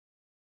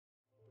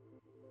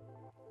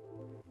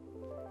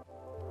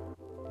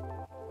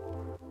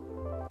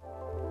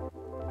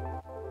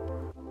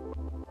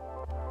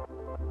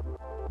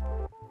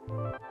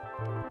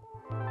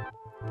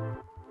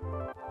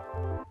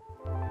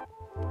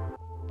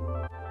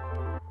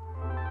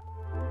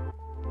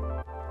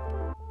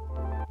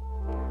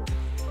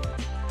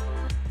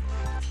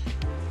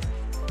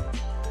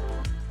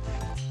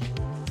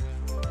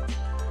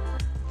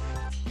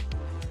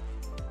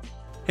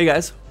Hey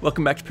guys,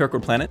 welcome back to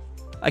Paracord Planet.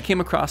 I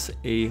came across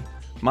a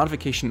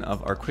modification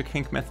of our quick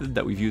hank method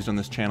that we've used on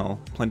this channel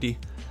plenty.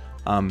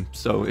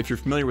 So if you're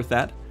familiar with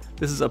that,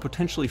 this is a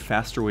potentially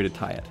faster way to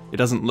tie it. It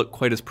doesn't look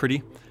quite as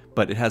pretty,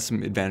 but it has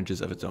some advantages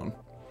of its own.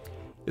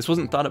 This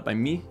wasn't thought up by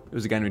me, it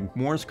was a guy named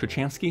Morris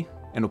Krochanski,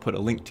 and we'll put a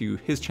link to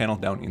his channel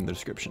down in the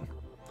description.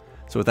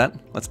 So with that,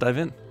 let's dive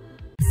in.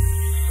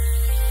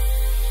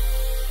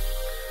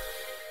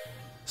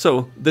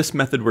 So this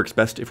method works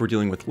best if we're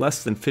dealing with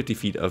less than 50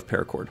 feet of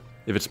paracord.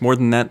 If it's more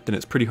than that, then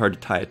it's pretty hard to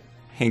tie a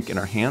hank in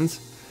our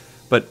hands.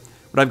 But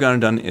what I've gone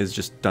and done is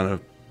just done a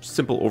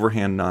simple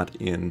overhand knot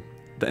in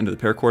the end of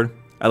the paracord.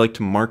 I like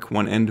to mark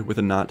one end with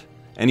a knot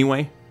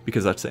anyway,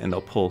 because that's the end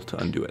I'll pull to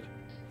undo it.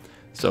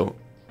 So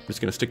I'm just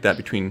going to stick that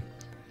between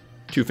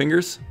two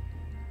fingers.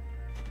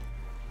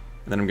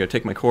 And then I'm going to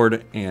take my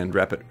cord and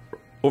wrap it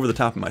over the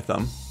top of my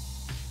thumb,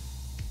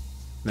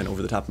 and then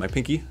over the top of my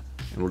pinky.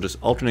 And we'll just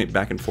alternate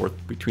back and forth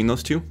between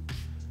those two.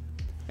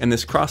 And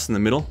this cross in the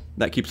middle,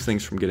 that keeps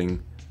things from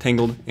getting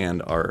tangled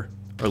and our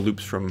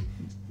loops from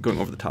going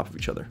over the top of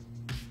each other.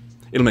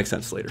 It'll make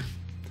sense later.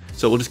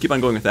 So we'll just keep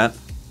on going with that.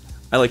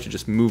 I like to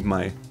just move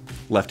my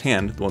left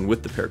hand, the one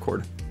with the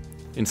paracord,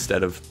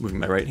 instead of moving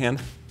my right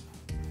hand.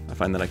 I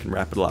find that I can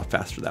wrap it a lot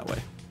faster that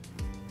way.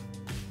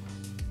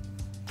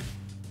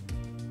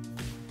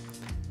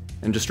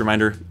 And just a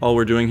reminder, all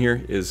we're doing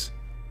here is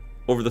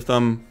over the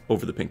thumb,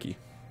 over the pinky.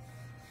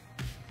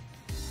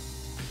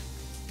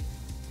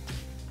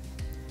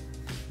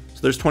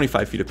 So there's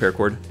 25 feet of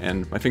paracord,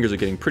 and my fingers are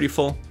getting pretty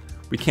full.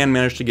 We can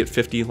manage to get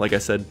 50, like I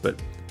said, but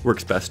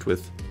works best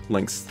with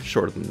lengths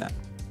shorter than that.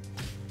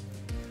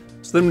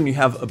 So then when you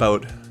have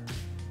about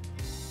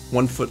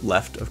 1 foot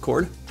left of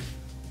cord,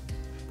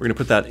 we're going to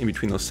put that in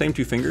between those same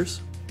two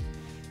fingers.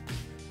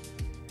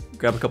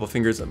 Grab a couple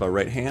fingers of our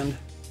right hand,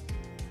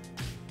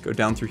 go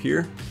down through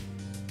here,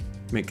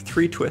 make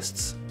 3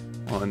 twists,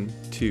 1,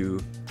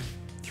 2,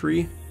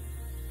 3,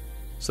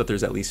 so that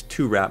there's at least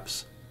 2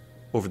 wraps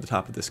over the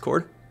top of this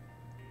cord.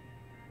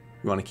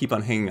 We want to keep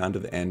on hanging onto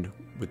the end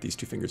with these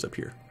 2 fingers up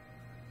here.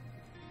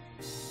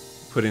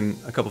 Put in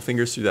a couple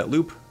fingers through that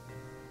loop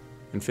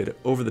and fit it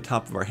over the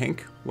top of our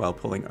hank while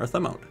pulling our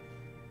thumb out.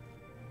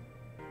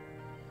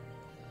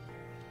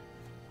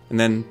 And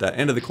then that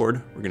end of the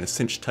cord, we're going to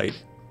cinch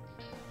tight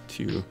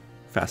to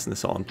fasten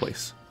this all in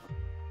place.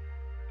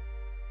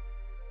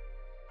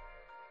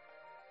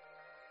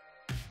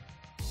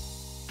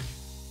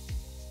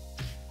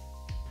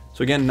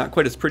 So again, not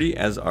quite as pretty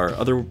as our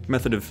other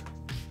method of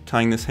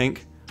tying this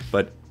hank,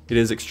 but it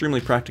is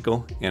extremely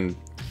practical and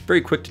very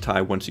quick to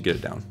tie once you get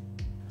it down.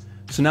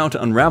 So now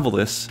to unravel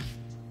this,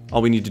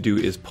 all we need to do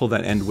is pull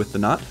that end with the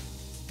knot.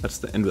 That's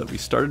the end that we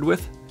started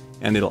with,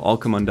 and it'll all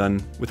come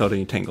undone without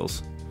any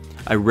tangles.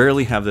 I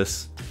rarely have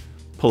this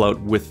pull out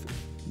with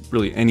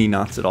really any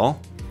knots at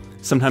all.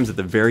 Sometimes at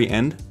the very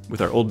end,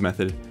 with our old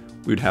method,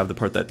 we would have the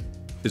part that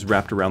is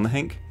wrapped around the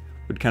hank,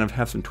 would kind of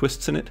have some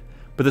twists in it,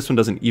 but this one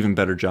does an even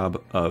better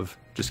job of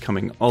just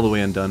coming all the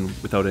way undone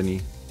without any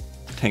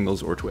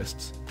tangles or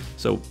twists.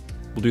 So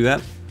we'll do that,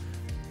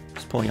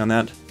 just pulling on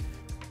that.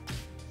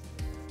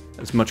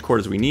 As much cord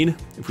as we need.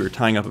 If we were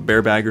tying up a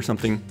bear bag or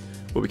something,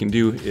 what we can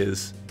do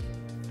is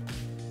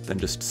then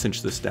just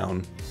cinch this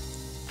down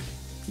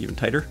even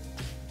tighter.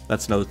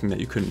 That's another thing that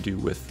you couldn't do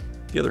with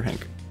the other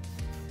hank.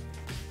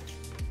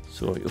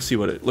 So you'll see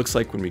what it looks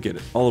like when we get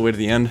it all the way to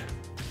the end.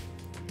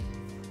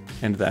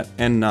 And that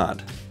end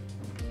knot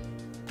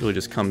really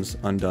just comes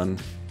undone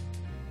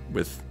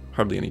with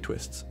hardly any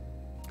twists.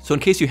 So in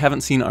case you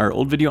haven't seen our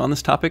old video on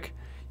this topic,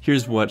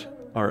 here's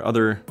what our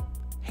other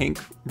hank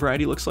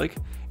variety looks like.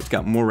 It's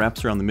got more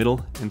wraps around the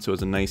middle, and so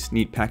it's a nice,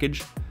 neat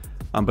package.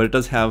 But it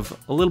does have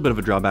a little bit of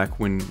a drawback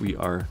when we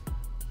are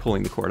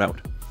pulling the cord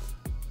out.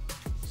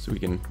 So we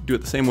can do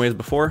it the same way as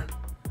before,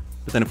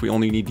 but then if we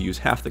only need to use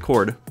half the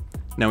cord,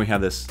 now we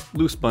have this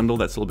loose bundle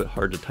that's a little bit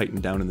hard to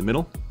tighten down in the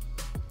middle.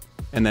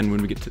 And then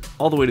when we get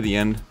all the way to the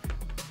end,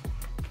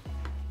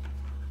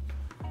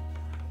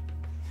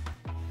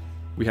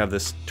 we have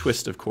this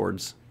twist of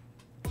cords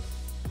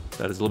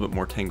that is a little bit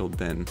more tangled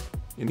than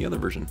in the other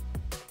version.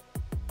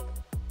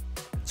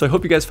 So I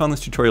hope you guys found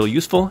this tutorial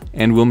useful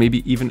and will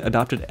maybe even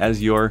adopt it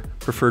as your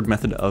preferred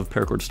method of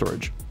paracord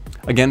storage.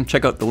 Again,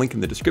 check out the link in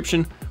the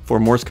description for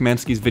Morris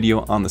Krochanski's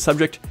video on the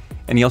subject,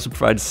 and he also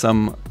provides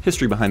some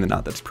history behind the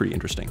knot that's pretty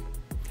interesting.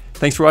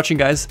 Thanks for watching,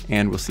 guys,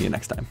 and we'll see you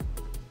next time.